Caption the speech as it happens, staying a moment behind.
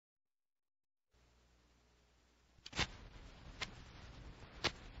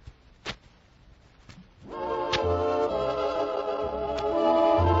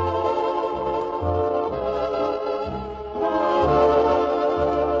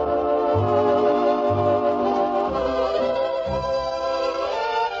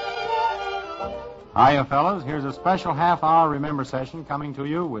Hiya, fellas. Here's a special half-hour Remember session coming to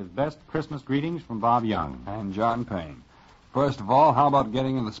you with best Christmas greetings from Bob Young. And John Payne. First of all, how about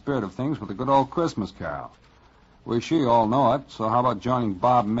getting in the spirit of things with a good old Christmas carol? We're sure you all know it, so how about joining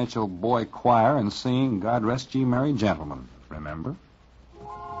Bob Mitchell Boy Choir and singing God Rest Ye Merry Gentlemen? Remember?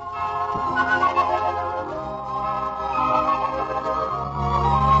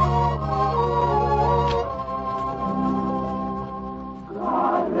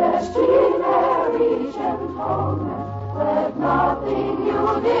 God rest ye merry gentlemen, let nothing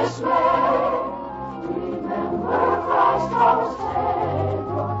you dismay. Remember Christ our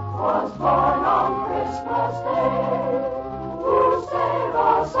Savior was born on Christmas Day, to save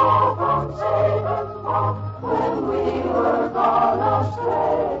us all from Satan's fall when we were gone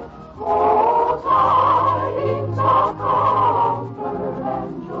astray. Oh, tidings of comfort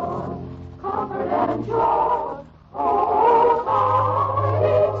and joy, comfort and joy. Oh,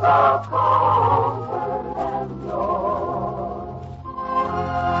 tidings of comfort and joy.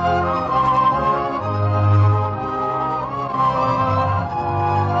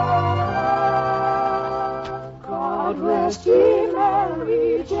 God rest ye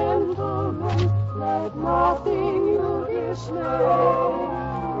merry gentlemen, let nothing you dismay.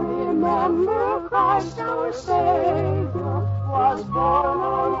 Remember Christ our Savior was born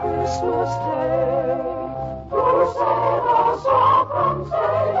on Christmas Day, to save us all from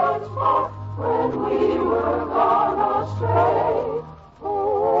Satan's fall when we were gone astray.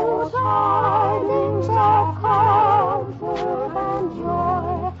 Oh, tidings of comfort and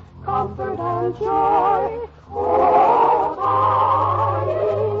joy, comfort and joy. Oh,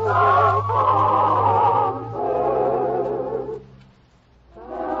 tidings of comfort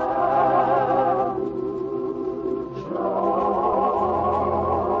and joy.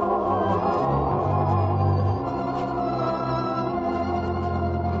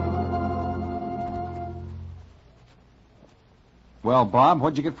 Well, Bob,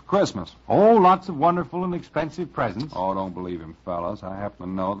 what'd you get for Christmas? Oh, lots of wonderful and expensive presents. Oh, don't believe him, fellas. I happen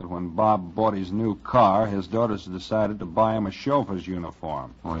to know that when Bob bought his new car, his daughters decided to buy him a chauffeur's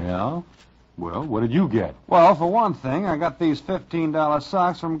uniform. Oh, yeah? Well, what did you get? Well, for one thing, I got these $15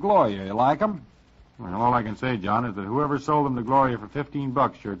 socks from Gloria. You like them? Well, all I can say, John, is that whoever sold them to Gloria for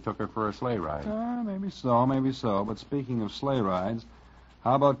 $15 sure took her for a sleigh ride. Maybe so, maybe so. But speaking of sleigh rides,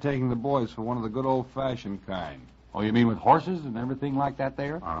 how about taking the boys for one of the good old-fashioned kind? Oh, you mean with horses and everything like that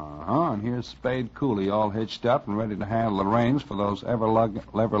there? Uh-huh, and here's Spade Cooley all hitched up and ready to handle the reins for those loving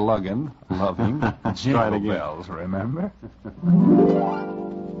jingle bells, remember?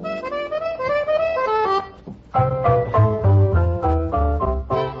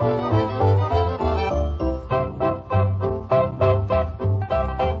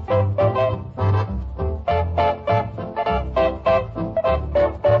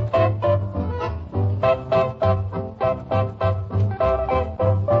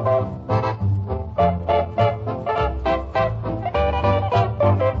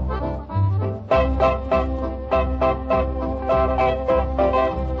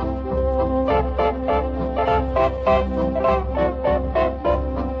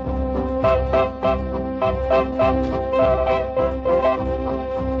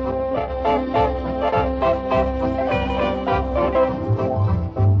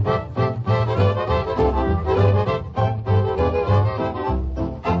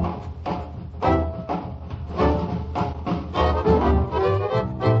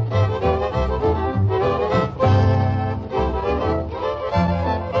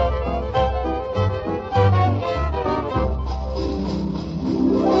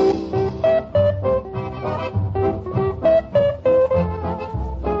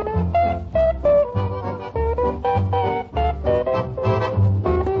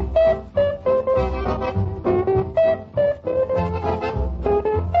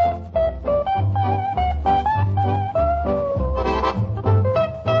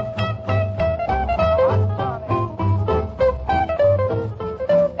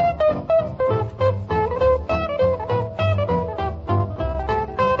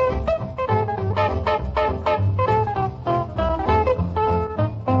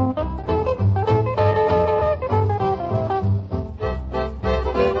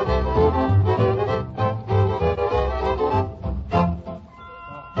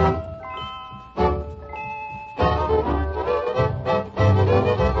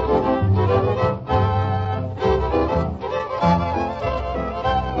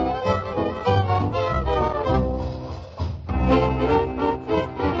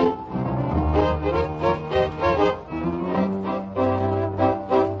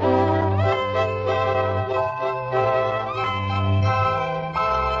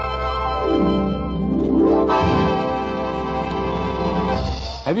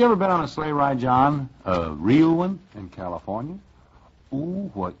 Have you ever been on a sleigh ride, John? A real one? In California?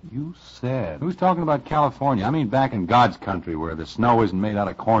 Ooh, what you said. Who's talking about California? I mean back in God's country where the snow isn't made out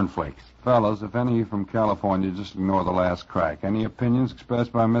of cornflakes. Fellas, if any of you from California, just ignore the last crack. Any opinions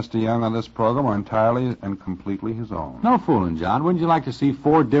expressed by Mr. Young on this program are entirely and completely his own. No fooling, John. Wouldn't you like to see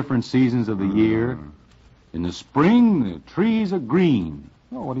 4 different seasons of the year? In the spring, the trees are green.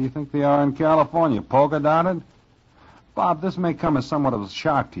 Well, what do you think they are in California? Polka-dotted? Bob, this may come as somewhat of a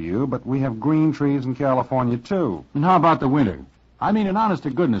shock to you, but we have green trees in California, too. And how about the winter? I mean an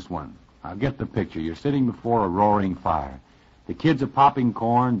honest-to-goodness one. I'll get the picture. You're sitting before a roaring fire. The kids are popping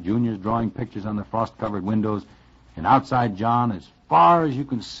corn, Junior's drawing pictures on the frost-covered windows, and outside, John, as far as you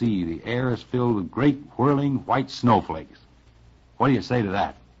can see, the air is filled with great whirling white snowflakes. What do you say to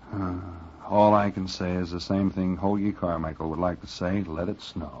that? All I can say is the same thing Hoagie Carmichael would like to say, let it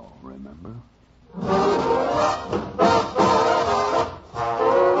snow, remember?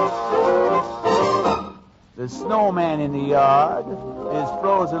 The snowman in the yard is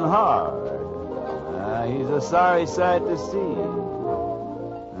frozen hard. He's a sorry sight to see.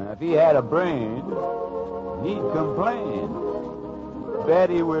 If he had a brain, he'd complain. Bet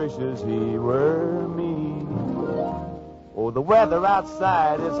he wishes he were me. Oh, the weather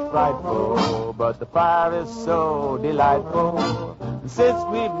outside is frightful, but the fire is so delightful. And since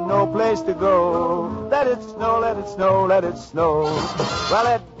we've no place to go, let it snow, let it snow, let it snow. Well,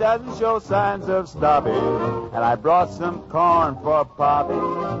 it doesn't show signs of stopping, and I brought some corn for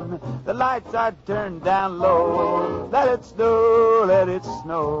popping. The lights are turned down low. Let it snow, let it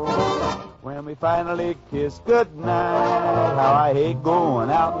snow. When we finally kiss goodnight, how I hate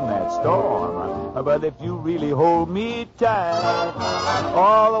going out in that storm. But if you really hold me tight,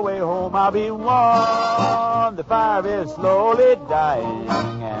 all the way home I'll be warm. The fire is slowly dying,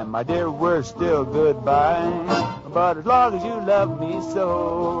 and my dear, we're still goodbye. But as long as you love me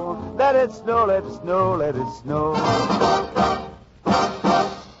so, let it snow, let it snow, let it snow.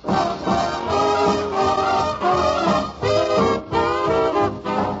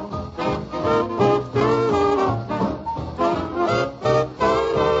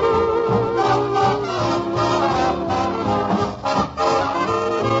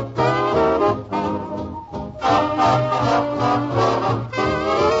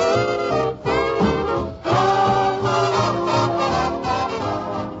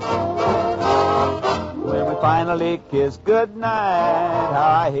 Finally kiss goodnight.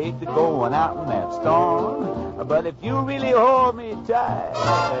 How I hate to going out in that storm. But if you really hold me tight,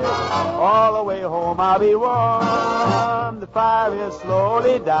 all the way home I'll be warm. The fire is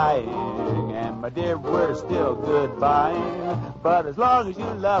slowly dying, and my dear, we're still goodbye. But as long as you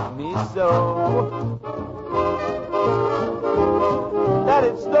love me so, let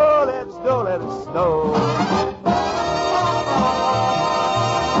it snow, let it snow, let it snow.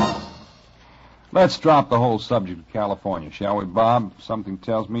 Let's drop the whole subject of California, shall we, Bob? Something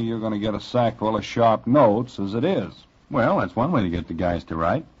tells me you're going to get a sack full of sharp notes as it is. Well, that's one way to get the guys to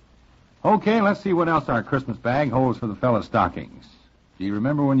write. Okay, let's see what else our Christmas bag holds for the fellas' stockings. Do you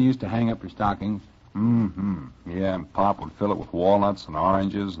remember when you used to hang up your stockings? Mm-hmm. Yeah, and Pop would fill it with walnuts and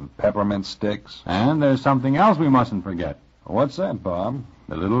oranges and peppermint sticks. And there's something else we mustn't forget. What's that, Bob?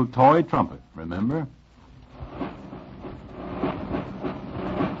 The little toy trumpet, remember?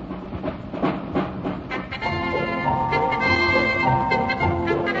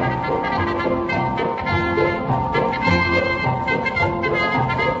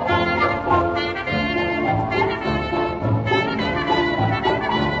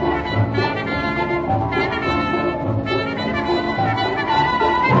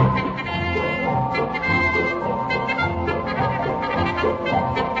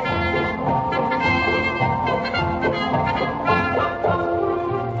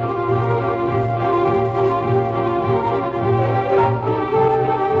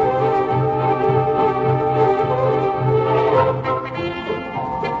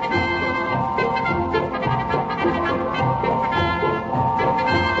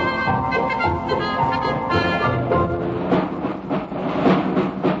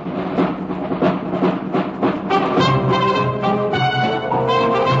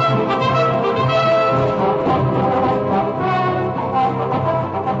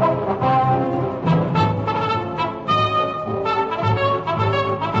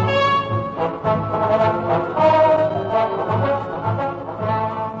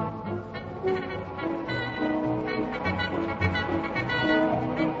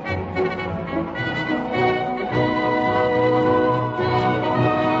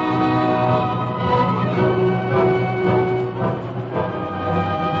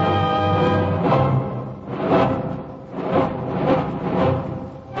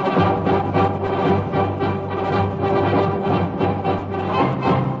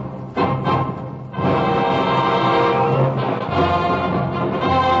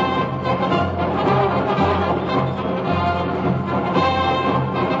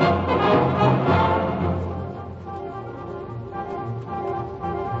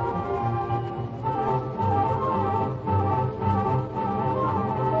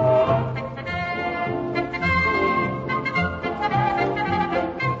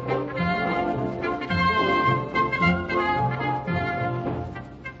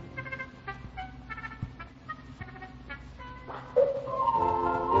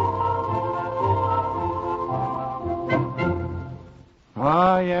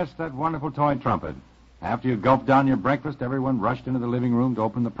 Yes, that wonderful toy trumpet. After you gulped down your breakfast, everyone rushed into the living room to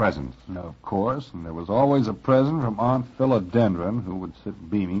open the presents. Of course, and there was always a present from Aunt Philodendron, who would sit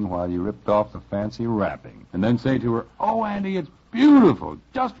beaming while you ripped off the fancy wrapping. And then say to her, "Oh, Auntie, it's beautiful.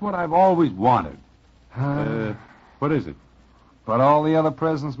 Just what I've always wanted." What is it? But all the other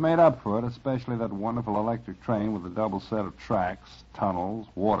presents made up for it, especially that wonderful electric train with a double set of tracks, tunnels,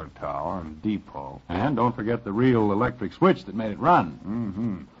 water tower, and depot. And don't forget the real electric switch that made it run.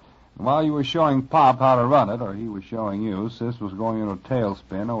 Mm-hmm. While you were showing Pop how to run it, or he was showing you, Sis was going into a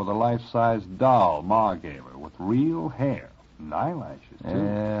tailspin over the life-size doll Ma gave her with real hair and eyelashes, too.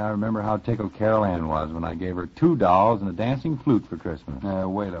 Yeah, I remember how tickled Carol Ann was when I gave her 2 dolls and a dancing flute for Christmas.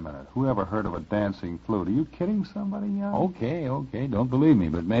 Wait a minute. Who ever heard of a dancing flute? Are you kidding somebody, young? Okay. Don't believe me,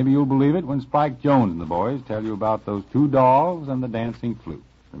 but maybe you'll believe it when Spike Jones and the boys tell you about those 2 dolls and the dancing flute.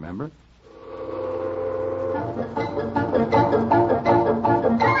 Remember?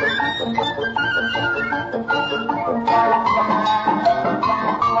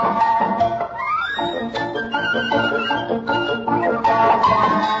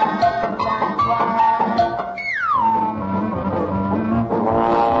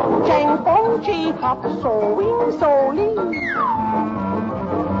 Jang bong chi hop sewing solely.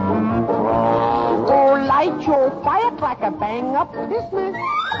 Go light your firecracker, bang up business.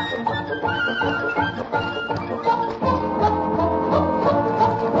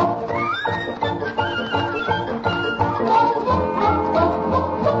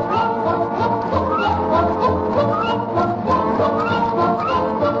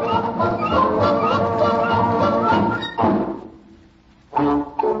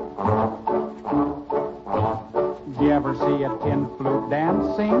 Did you ever see a tin flute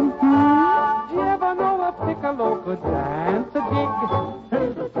dancing? Did you ever know a piccolo could dance a jig?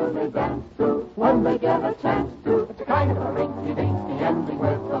 Here's a tune they dance to when they get a chance to. It's a kind of a rinky-dinky ending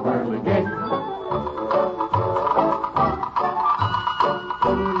with a whirligig.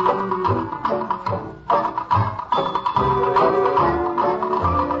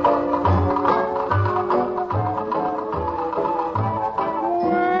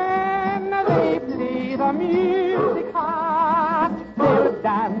 When they play the music hard, they'll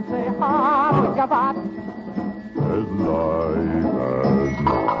dance a hard gavotte. As life as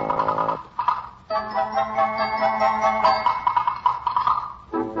not.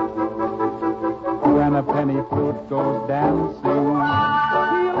 When a penny flute goes dancing, he'll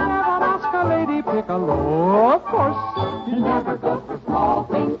never ask a lady piccolo, of course. He never goes for small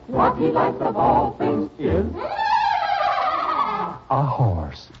things. What he likes of all things is A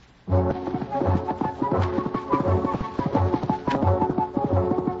horse.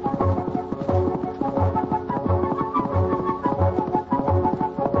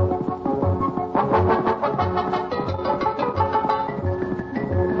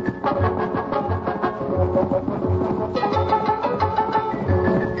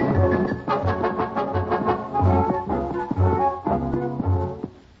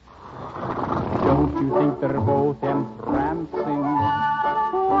 Don't you think they're both entrancing?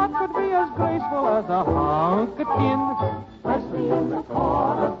 What could be as graceful as a hunk-a-tin? especially in the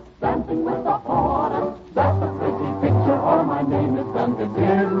chorus, dancing with the chorus. That's a pretty picture, or my name is Duncan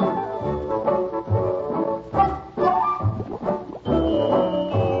Ginn.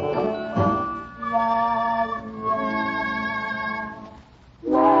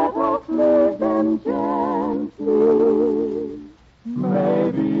 Let us play them gently,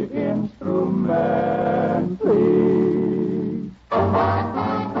 maybe instrumentally.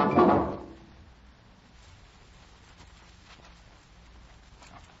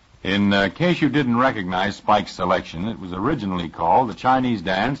 In case you didn't recognize Spike's selection, it was originally called The Chinese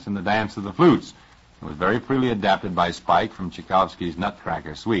Dance and the Dance of the Flutes. It was very freely adapted by Spike from Tchaikovsky's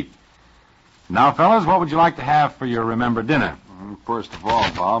Nutcracker Suite. Now, fellas, what would you like to have for your Remember dinner? First of all,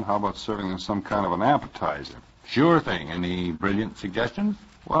 Bob, how about serving them some kind of an appetizer? Sure thing. Any brilliant suggestions?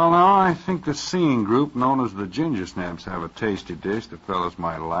 Well, now, I think the singing group known as the Ginger Snaps have a tasty dish the fellas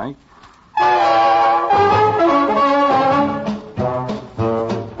might like.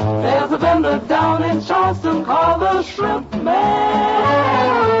 There's a vendor down in Charleston called the Shrimp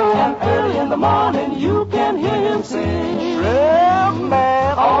Man. And early in the morning you can hear him sing. Shrimp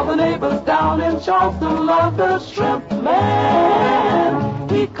Man. All the neighbors down in Charleston love the Shrimp Man.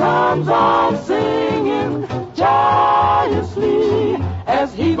 He comes on singing joyously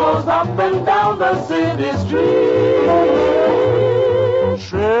as he goes up and down the city street.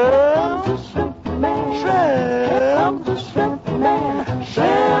 Shrimp, the Shrimp Man. Shrimp, here comes the Shrimp Man.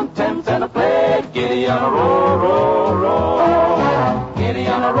 Shrimp, 10 cents a plate. Giddy on a roll, roll, roll. Giddy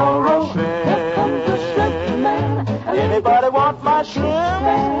on a roll, roll. Here comes the Shrimp Man. Anybody want my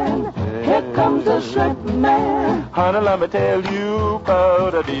shrimp? shrimp man. Honey, let me tell you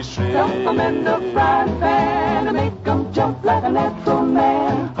about these shrimp. Dump 'em in the frying pan and make 'em jump like a natural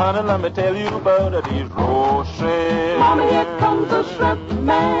man. Honey, let me tell you about these raw shrimp. Mama, here comes the shrimp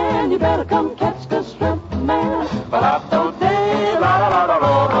man. You better come catch the shrimp man. Balado-day,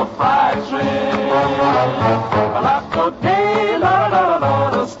 la-la-la-la-la, the fried shrimp. Balado-day, la-la-la-la-la,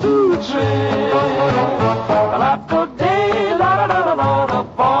 the stewed shrimp. Balado-day, la-la-la-la-la, the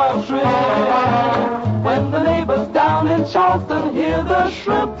boiled shrimp. When the neighbors down in Charleston hear the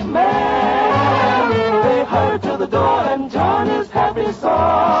shrimp man, they hurry to the door and join his happy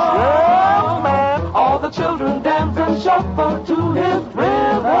song. Shrimp man. All the children dance and shuffle to his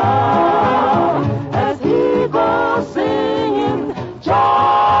rhythm as he goes singing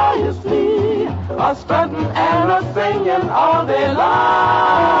joyously, a strutting and a singing all day long.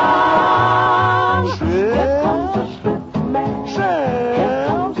 Here comes the shrimp man. Here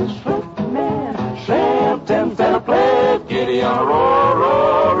comes the shrimp man. Shrimp tense and a play. Giddy on a roll,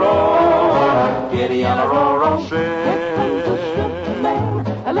 roll, roll. Giddy on a roll, roll. Here comes the shrimp man.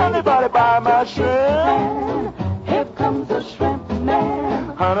 And Anybody buy my shrimp? man. Here comes the shrimp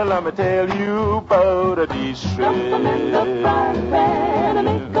man. Honey, let me tell you about these Dump 'em in the frying shrimp. pan and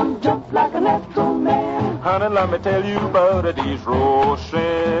make 'em jump like a natural man. Honey, let me tell you about these raw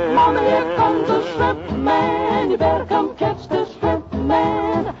shrimp. Mama, here comes the shrimp man. You better come catch the shrimp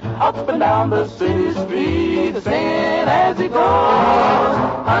man. Up and down the city street, singing as he goes.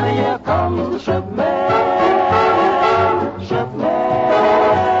 Honey, here comes the shrimp man. Shrimp man.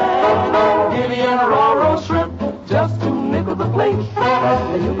 Give me a raw shrimp, just 2 nickels a plate.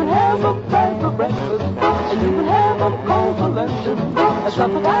 And you can have 'em fried for breakfast, and you can have 'em cold for luncheon. At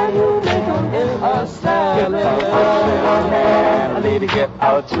supper time you make 'em in a salad. I need to get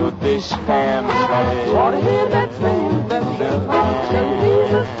out your dishpan. You ought to hear that singing thunder. Tell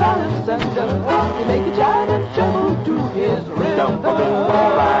he's a solid sender. You make a giant tremble to his Dump 'em in the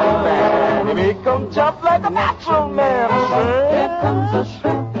rhythm. frying pan. You make 'em jump like a natural man. Here comes the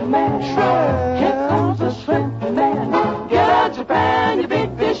shrimp man. Here comes the shrimp man. Get out your pan, your big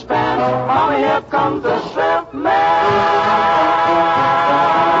fish pan. Mama, here comes the shrimp man.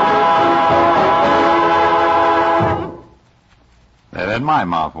 That had my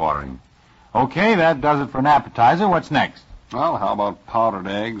mouth watering. Okay, that does it for an appetizer. What's next? Well, how about powdered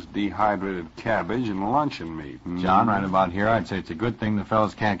eggs, dehydrated cabbage, and luncheon meat? John, right about here, I'd say it's a good thing the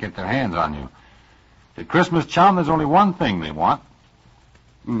fellas can't get their hands on you. At Christmas, Chum, there's only one thing they want.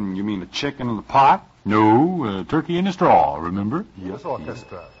 You mean a chicken in the pot? No, turkey in a straw, remember? Yes,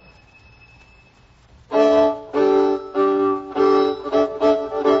 orchestra.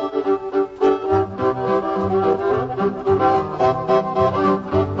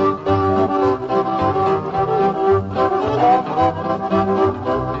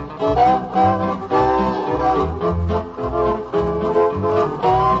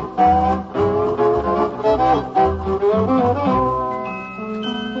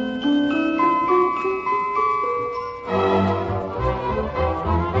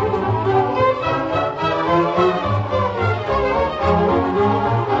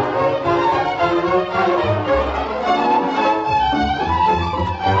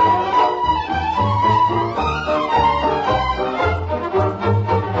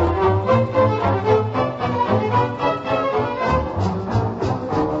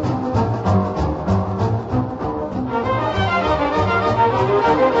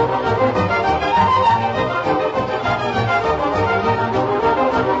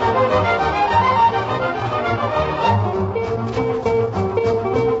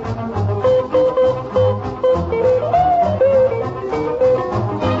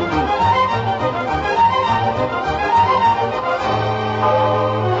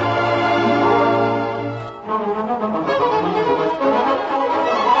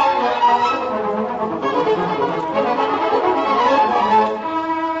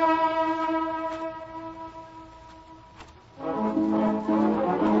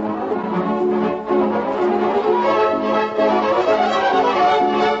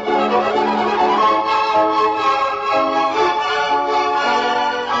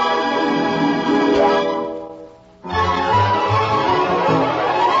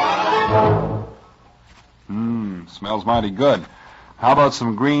 Smells mighty good. How about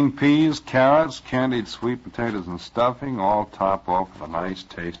some green peas, carrots, candied sweet potatoes and stuffing, all topped off with a nice,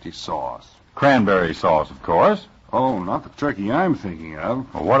 tasty sauce? Cranberry sauce, of course. Oh, not the turkey I'm thinking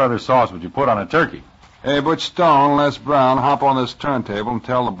of. Well, what other sauce would you put on a turkey? Hey, Butch Stone, Les Brown, hop on this turntable and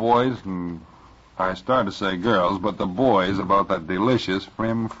tell the boys, and I started to say girls, but the boys about that delicious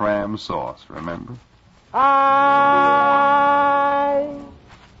frim-fram sauce, remember? I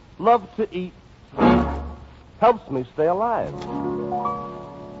love to eat helps me stay alive.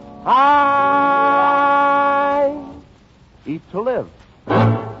 I eat to live,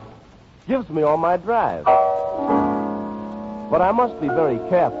 gives me all my drive. But I must be very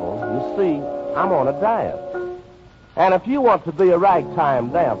careful. You see, I'm on a diet. And if you want to be a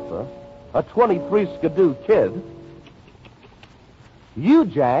ragtime dancer, a 23 skidoo kid, you,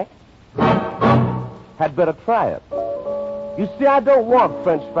 Jack, had better try it. You see, I don't want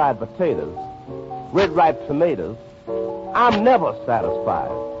French fried potatoes, red ripe tomatoes. I'm never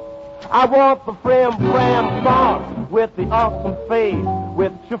satisfied. I want the fram sauce with the awesome face,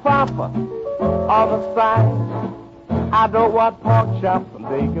 with chifafa on the side. I don't want pork chops and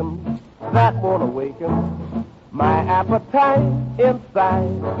bacon. That won't awaken my appetite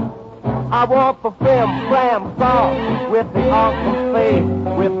inside. I want the fram sauce with the awesome face,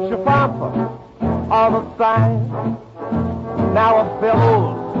 with chifafa on the side. Now a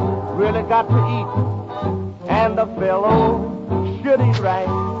fellow's really got to eat, and a fellow should eat right.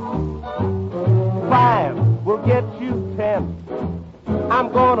 5 will get you 10. I'm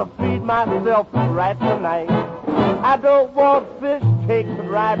gonna feed myself right tonight. I don't want fish, cakes, and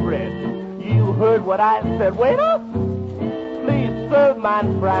rye bread. You heard what I said. Waiter, please serve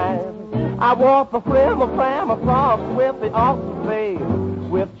mine fried. I want the fram sauce with the awesome face,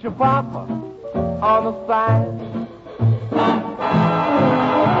 with chifafa on the side.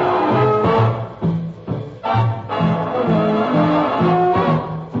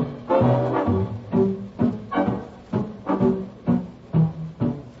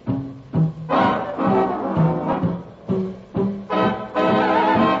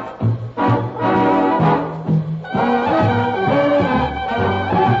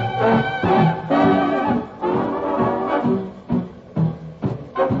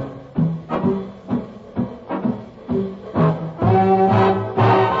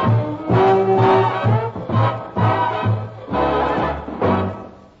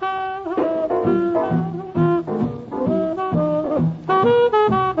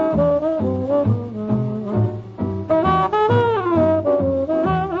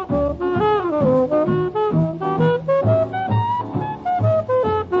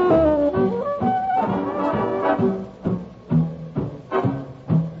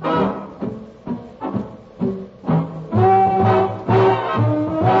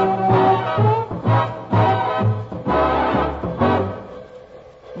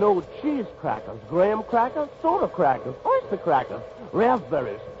 No cheese crackers, graham crackers, soda crackers, oyster crackers,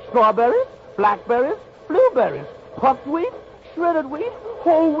 raspberries, strawberries, blackberries, blueberries, puffed wheat, shredded wheat,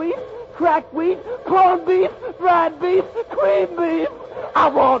 whole wheat, cracked wheat, corned beef, dried beef, cream beef. I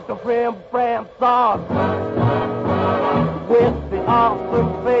want the fram sauce with the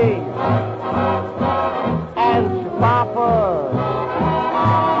awesome face and chifafa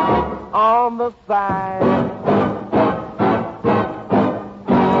on the side.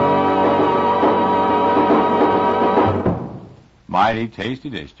 Mighty tasty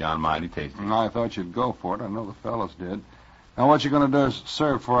dish, John, mighty tasty. I thought you'd go for it. I know the fellas did. Now, what you going to do is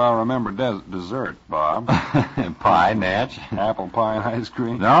serve for our remembered dessert, Bob? Pie, Natch. Apple pie and ice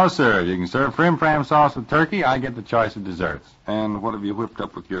cream? No, sir. You can serve fram sauce with turkey. I get the choice of desserts. And what have you whipped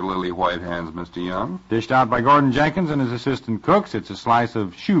up with your lily white hands, Mr. Young? Dished out by Gordon Jenkins and his assistant cooks, it's a slice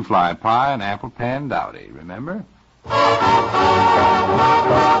of shoe fly pie and apple pan dowdy, remember?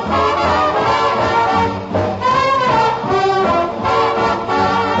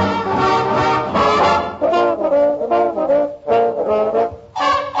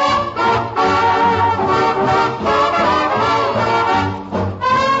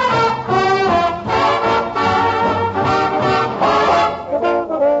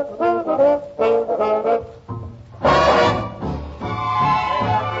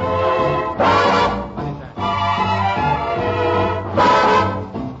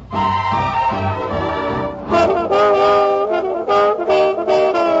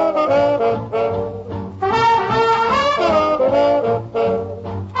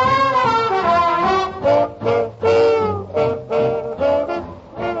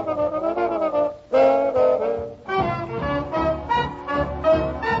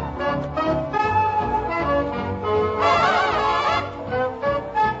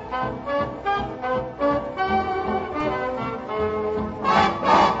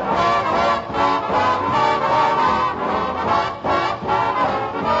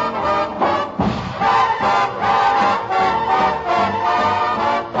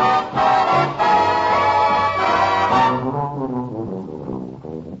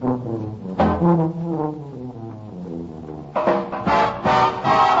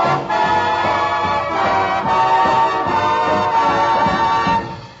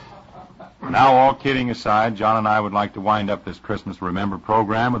 kidding aside, John and I would like to wind up this Christmas Remember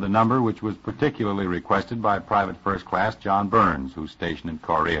program with a number which was particularly requested by Private First Class John Burns, who's stationed in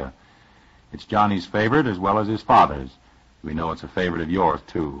Korea. It's Johnny's favorite as well as his father's. We know it's a favorite of yours,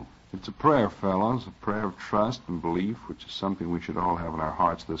 too. It's a prayer, fellows, a prayer of trust and belief, which is something we should all have in our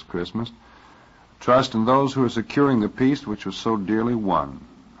hearts this Christmas. Trust in those who are securing the peace which was so dearly won,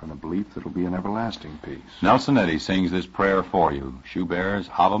 and a belief that will be an everlasting peace. Nelson Eddy sings this prayer for you. Schubert's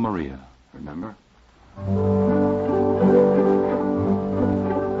Ave Maria. Remember?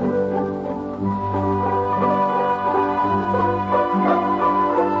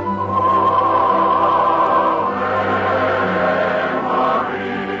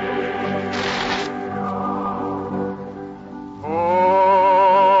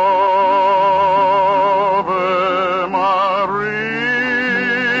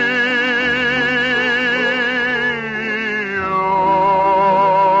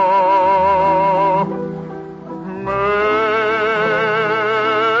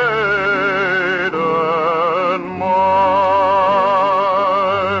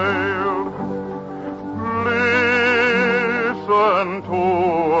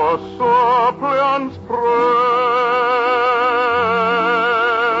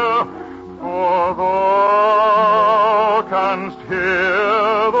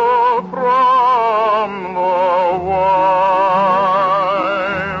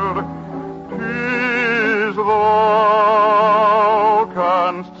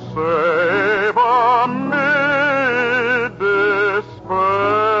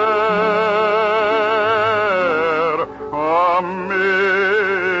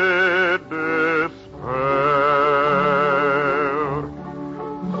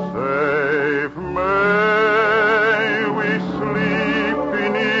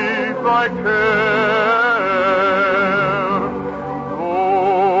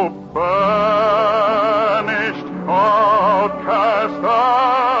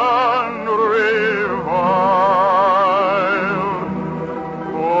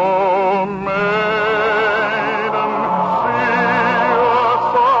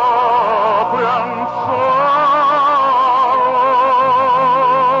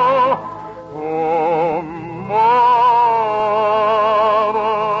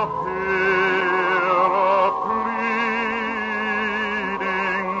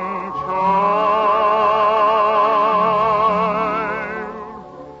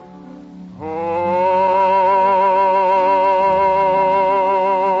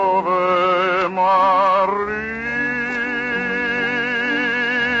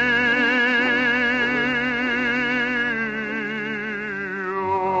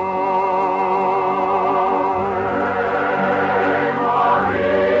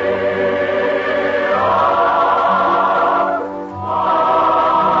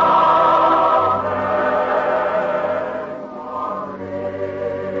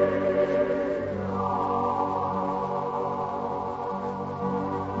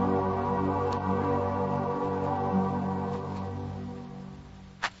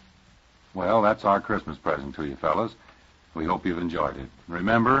 Well, that's our Christmas present to you, fellas. We hope you've enjoyed it.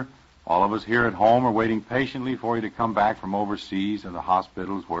 Remember, all of us here at home are waiting patiently for you to come back from overseas and the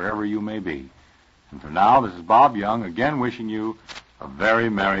hospitals, wherever you may be. And for now, this is Bob Young again wishing you a very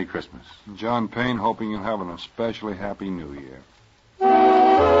Merry Christmas. John Payne hoping you'll have an especially happy New Year.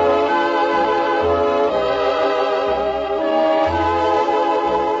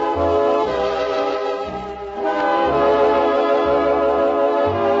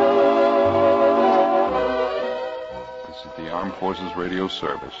 This is the Armed Forces Radio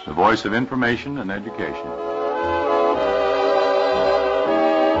Service. The voice of information and education.